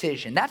made a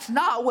decision. That's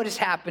not what is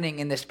happening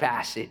in this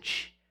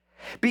passage.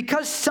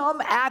 Because some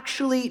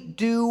actually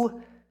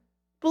do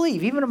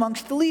believe, even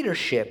amongst the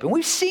leadership. And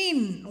we've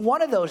seen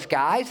one of those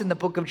guys in the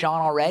book of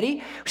John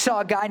already. We saw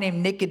a guy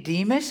named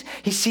Nicodemus.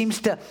 He seems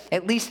to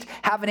at least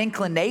have an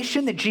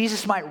inclination that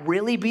Jesus might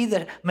really be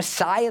the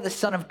Messiah, the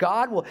Son of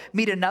God. We'll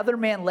meet another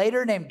man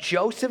later named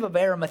Joseph of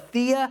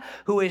Arimathea,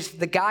 who is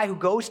the guy who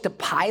goes to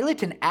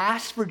Pilate and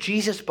asks for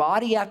Jesus'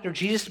 body after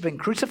Jesus has been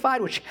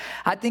crucified, which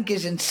I think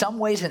is in some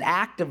ways an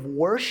act of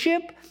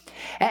worship.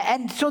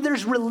 And so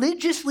there's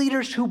religious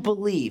leaders who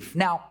believe.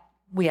 Now,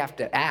 we have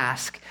to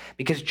ask,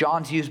 because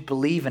John's used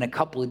believe in a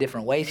couple of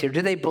different ways here.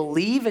 Do they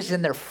believe as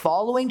in they're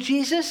following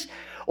Jesus?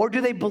 Or do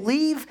they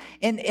believe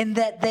in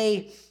that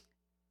they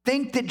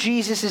think that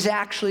Jesus is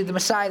actually the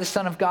Messiah, the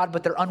Son of God,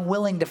 but they're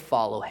unwilling to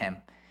follow him?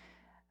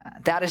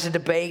 That is a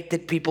debate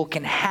that people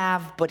can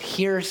have, but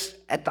here's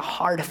at the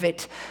heart of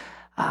it,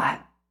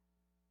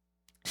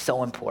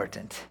 so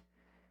important.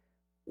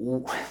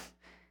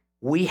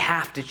 We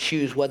have to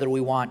choose whether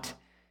we want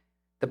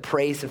the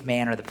praise of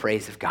man or the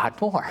praise of God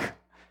more.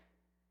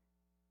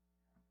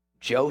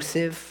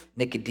 Joseph,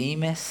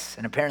 Nicodemus,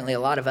 and apparently a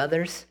lot of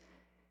others,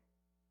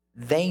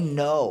 they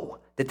know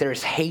that there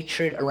is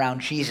hatred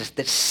around Jesus,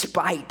 that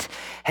spite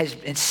has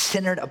been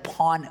centered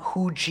upon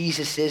who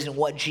Jesus is and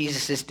what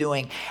Jesus is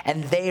doing.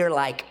 And they are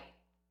like,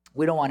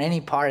 we don't want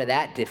any part of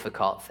that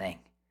difficult thing.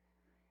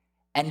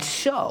 And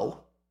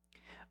so,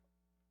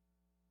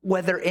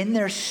 whether in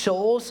their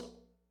souls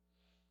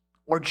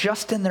or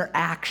just in their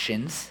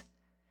actions,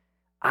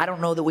 I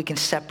don't know that we can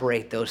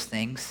separate those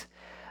things.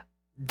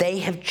 They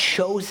have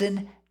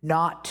chosen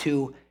not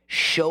to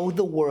show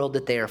the world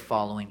that they are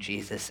following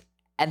Jesus,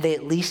 and they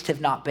at least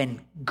have not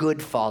been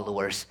good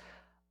followers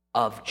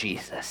of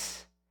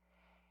Jesus.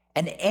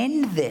 And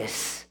in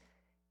this,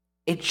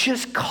 it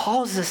just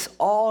calls us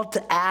all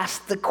to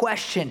ask the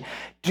question,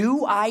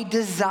 do I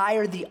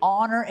desire the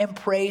honor and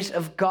praise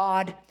of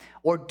God,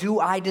 or do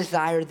I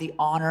desire the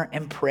honor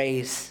and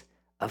praise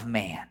of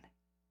man?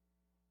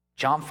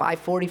 John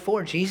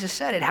 5:44, Jesus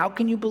said it, how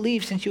can you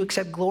believe since you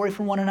accept glory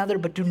from one another,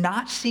 but do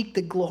not seek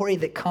the glory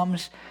that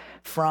comes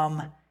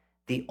from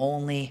the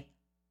only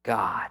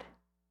God?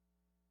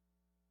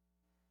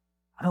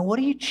 I mean, what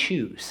do you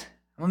choose?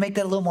 I'm gonna make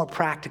that a little more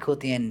practical at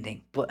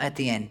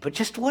the end, but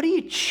just what do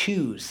you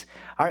choose?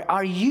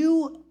 Are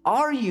you,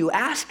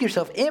 ask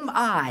yourself, am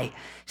I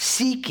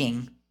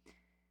seeking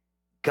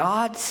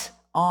God's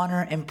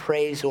honor and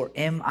praise, or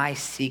am I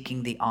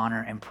seeking the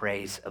honor and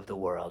praise of the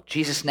world?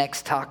 Jesus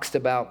next talks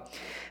about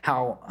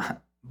how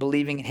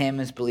believing in him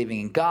is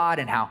believing in God,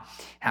 and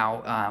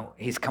how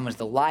he's come as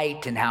the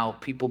light, and how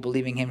people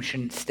believing him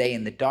shouldn't stay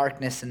in the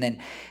darkness. And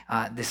then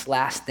this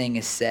last thing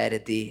is said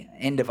at the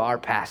end of our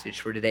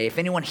passage for today. If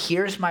anyone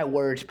hears my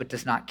words but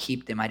does not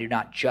keep them, I do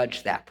not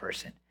judge that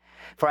person.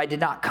 For I did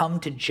not come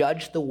to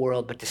judge the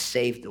world, but to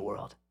save the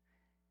world.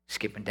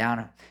 Skipping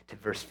down to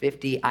verse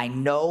 50, I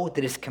know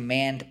that his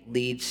command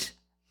leads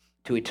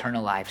to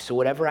eternal life. So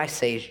whatever I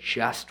say is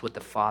just what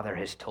the Father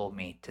has told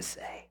me to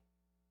say.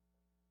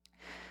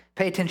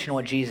 Pay attention to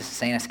what Jesus is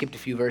saying. I skipped a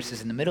few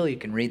verses in the middle. You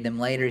can read them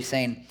later. He's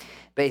saying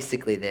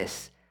basically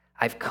this: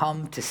 I've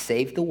come to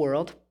save the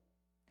world.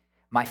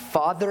 My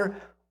Father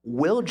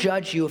will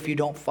judge you if you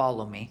don't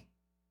follow me.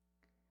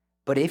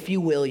 But if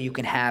you will, you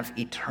can have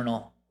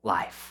eternal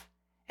life.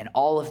 And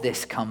all of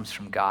this comes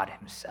from God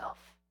himself.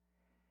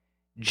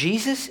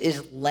 Jesus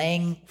is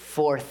laying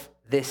forth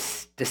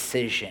this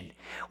decision.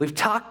 We've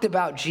talked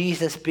about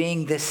Jesus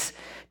being this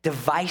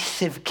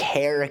divisive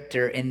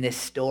character in this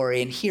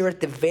story. And here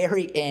at the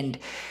very end,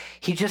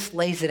 he just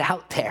lays it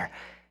out there.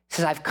 He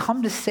says, I've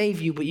come to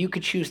save you, but you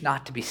could choose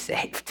not to be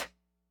saved.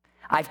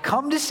 I've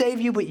come to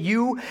save you, but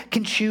you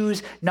can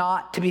choose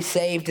not to be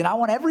saved. And I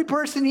want every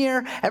person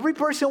here, every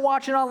person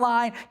watching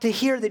online to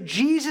hear that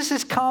Jesus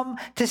has come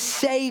to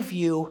save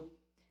you.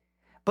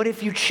 But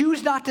if you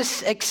choose not to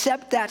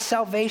accept that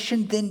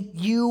salvation, then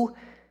you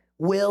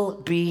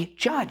will be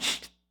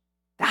judged.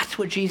 That's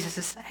what Jesus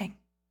is saying.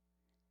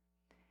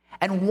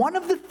 And one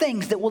of the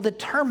things that will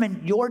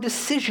determine your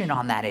decision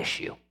on that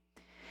issue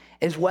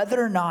is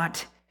whether or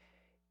not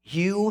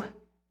you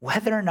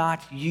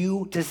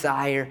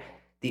desire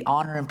the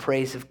honor and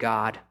praise of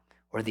God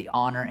or the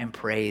honor and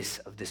praise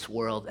of this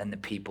world and the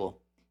people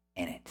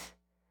in it.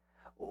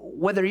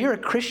 Whether you're a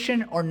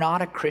Christian or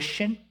not a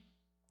Christian,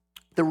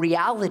 the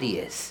reality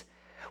is,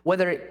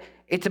 whether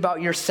it's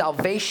about your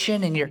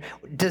salvation and your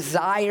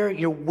desire,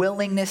 your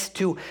willingness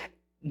to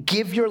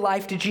give your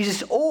life to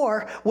Jesus,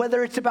 or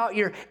whether it's about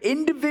your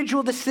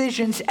individual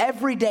decisions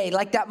every day,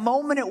 like that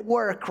moment at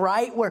work,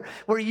 right?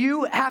 Where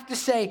you have to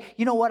say,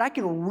 you know what, I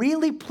can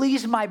really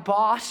please my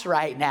boss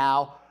right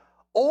now,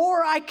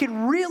 or I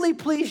can really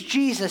please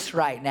Jesus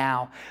right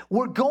now.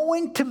 We're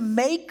going to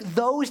make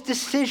those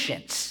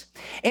decisions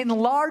in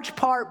large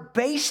part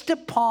based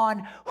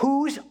upon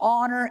whose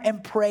honor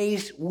and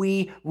praise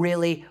we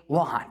really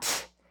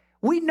want.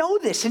 We know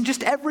this in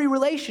just every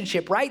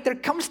relationship, right? There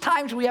comes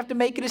times we have to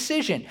make a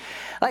decision.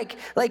 Like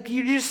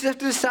you just have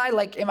to decide,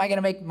 like, am I going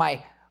to make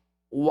my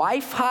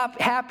wife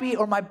happy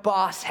or my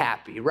boss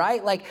happy,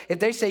 right? Like if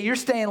they say you're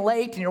staying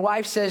late and your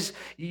wife says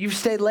you've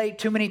stayed late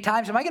too many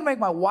times, am I going to make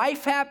my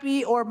wife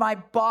happy or my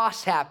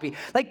boss happy?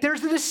 Like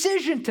there's a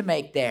decision to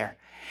make there.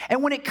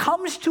 And when it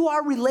comes to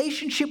our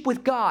relationship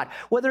with God,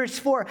 whether it's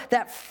for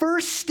that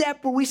first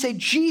step where we say,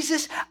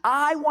 Jesus,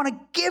 I want to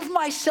give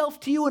myself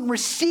to you and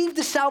receive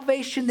the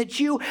salvation that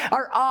you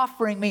are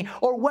offering me,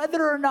 or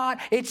whether or not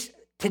it's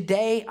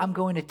today I'm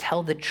going to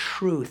tell the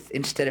truth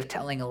instead of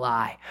telling a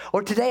lie.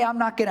 Or today I'm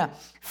not going to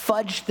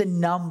fudge the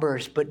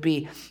numbers, but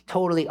be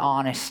totally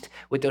honest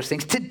with those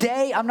things.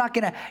 Today I'm not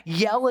going to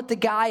yell at the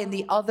guy in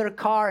the other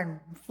car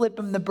and flip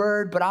him the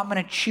bird, but I'm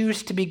going to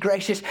choose to be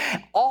gracious.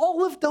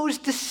 All of those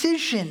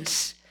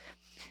decisions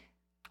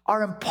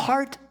are in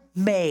part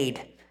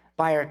made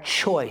by our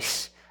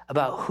choice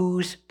about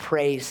whose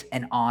praise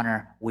and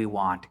honor we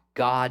want,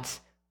 God's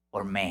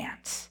or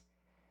man's.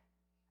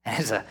 And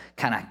as a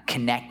kind of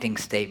connecting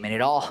statement,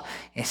 it all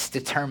is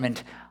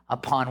determined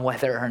upon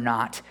whether or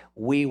not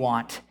we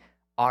want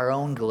our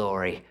own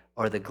glory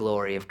or the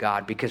glory of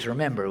God. Because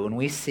remember, when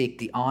we seek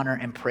the honor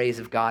and praise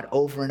of God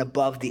over and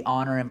above the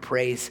honor and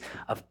praise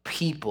of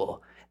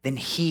people, then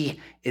he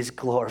is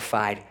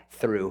glorified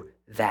through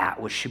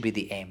that, which should be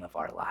the aim of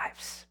our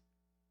lives.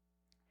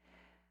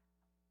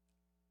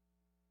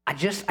 I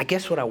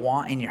guess what I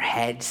want in your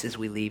heads as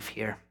we leave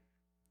here,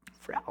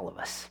 for all of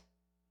us,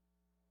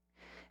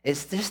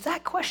 is just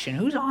that question: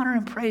 whose honor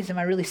and praise am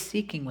I really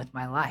seeking with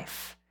my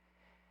life?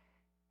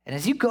 And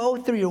as you go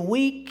through your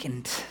week,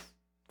 and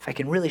if I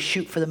can really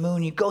shoot for the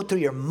moon, you go through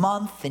your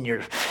month and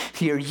your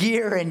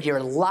year and your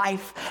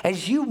life,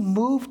 as you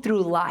move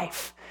through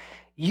life,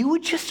 you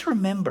would just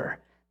remember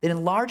that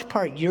in large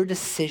part, your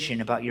decision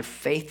about your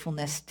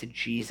faithfulness to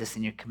Jesus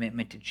and your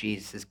commitment to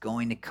Jesus is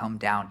going to come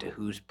down to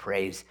whose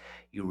praise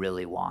you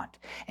really want.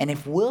 And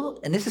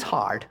and this is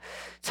hard,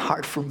 it's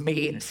hard for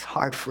me and it's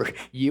hard for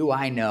you,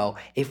 I know,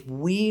 if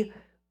we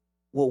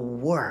will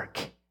work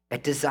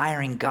at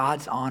desiring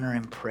God's honor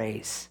and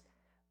praise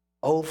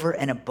over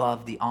and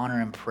above the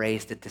honor and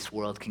praise that this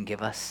world can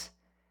give us,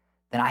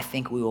 then I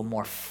think we will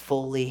more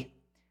fully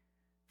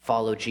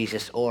follow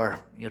Jesus, or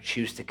you'll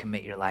choose to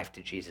commit your life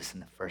to Jesus in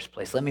the first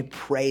place. Let me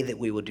pray that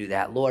we will do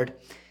that. Lord,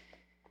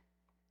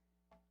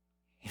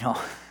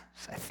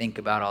 as I think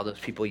about all those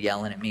people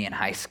yelling at me in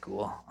high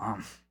school,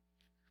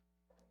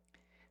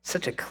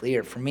 such a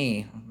clear, for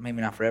me,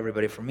 maybe not for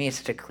everybody, for me, it's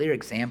such a clear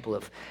example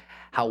of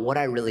how what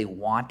I really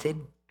wanted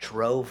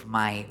drove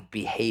my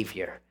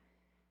behavior.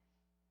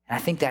 And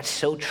I think that's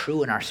so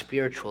true in our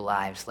spiritual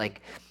lives.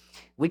 Like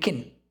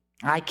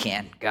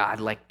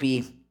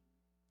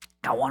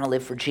I want to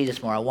live for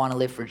Jesus more. I want to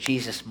live for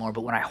Jesus more.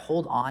 But when I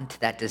hold on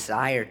to that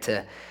desire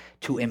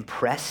to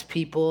impress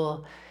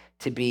people,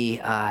 to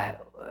be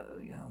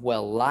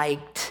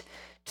well-liked,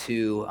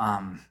 to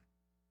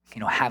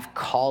have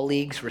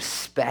colleagues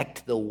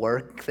respect the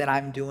work that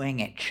I'm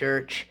doing at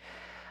church,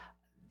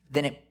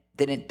 then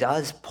it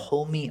does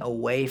pull me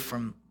away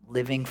from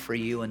living for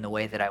you in the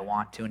way that I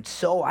want to. And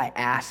so I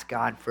ask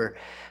God for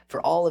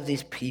all of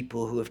these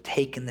people who have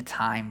taken the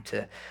time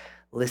to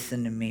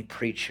listen to me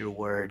preach your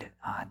word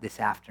this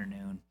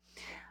afternoon.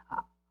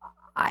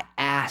 I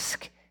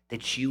ask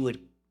that you would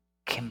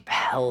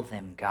compel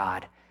them,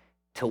 God,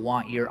 to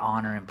want your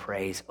honor and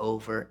praise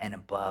over and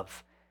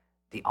above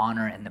the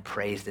honor and the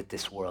praise that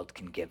this world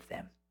can give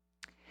them.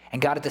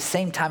 And God, at the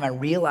same time, I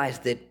realize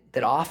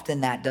that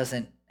often that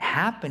doesn't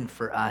happen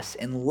for us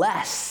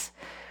unless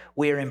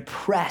we are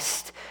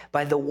impressed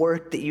by the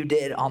work that you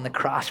did on the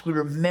cross. We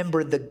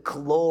remember the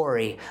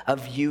glory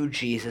of you,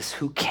 Jesus,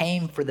 who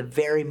came for the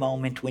very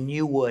moment when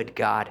you would,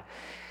 God,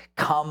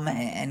 come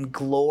and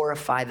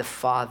glorify the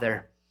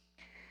Father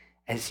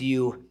as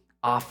you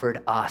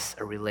offered us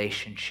a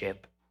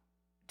relationship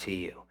to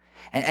you.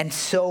 And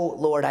so,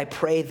 Lord, I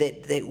pray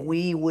that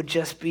we would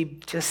just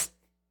be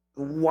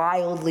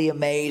wildly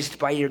amazed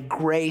by your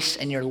grace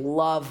and your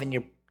love and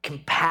your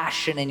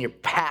compassion and your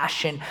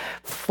passion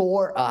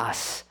for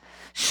us,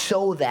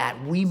 so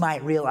that we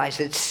might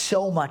realize it's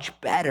so much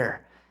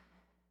better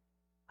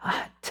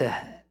to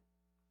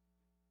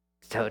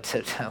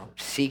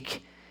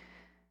seek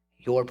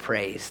your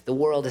praise. The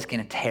world is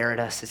going to tear at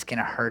us. It's going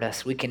to hurt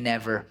us. We can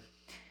never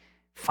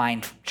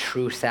find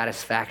true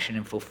satisfaction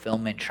and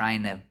fulfillment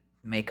trying to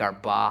make our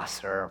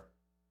boss or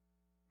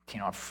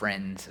our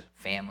friends,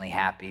 family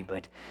happy.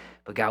 But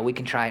God, we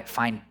can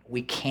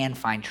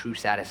find true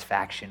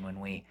satisfaction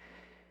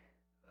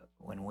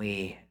when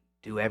we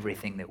do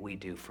everything that we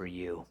do for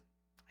you.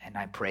 And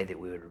I pray that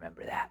we would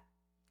remember that.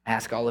 I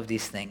ask all of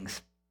these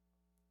things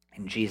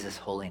in Jesus'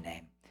 holy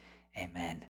name. Amen.